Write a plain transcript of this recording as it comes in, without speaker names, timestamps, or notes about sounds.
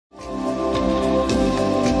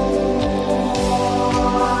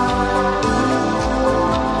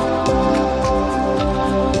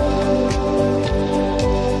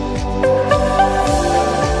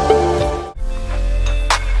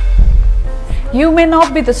You may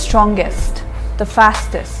not be the strongest, the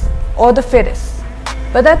fastest, or the fittest,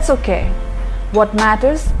 but that's okay. What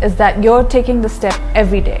matters is that you're taking the step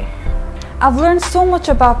every day. I've learned so much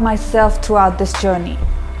about myself throughout this journey.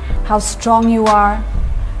 How strong you are,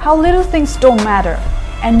 how little things don't matter,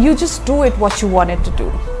 and you just do it what you wanted to do.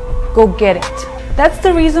 Go get it. That's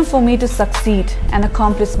the reason for me to succeed and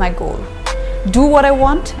accomplish my goal. Do what I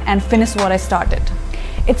want and finish what I started.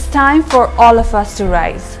 It's time for all of us to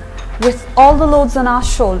rise. With all the loads on our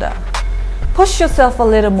shoulder, push yourself a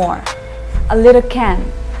little more. A little can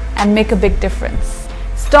and make a big difference.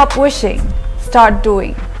 Stop wishing, start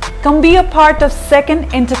doing. Come be a part of 2nd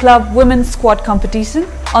Interclub Women's Squat Competition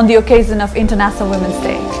on the occasion of International Women's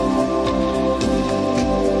Day.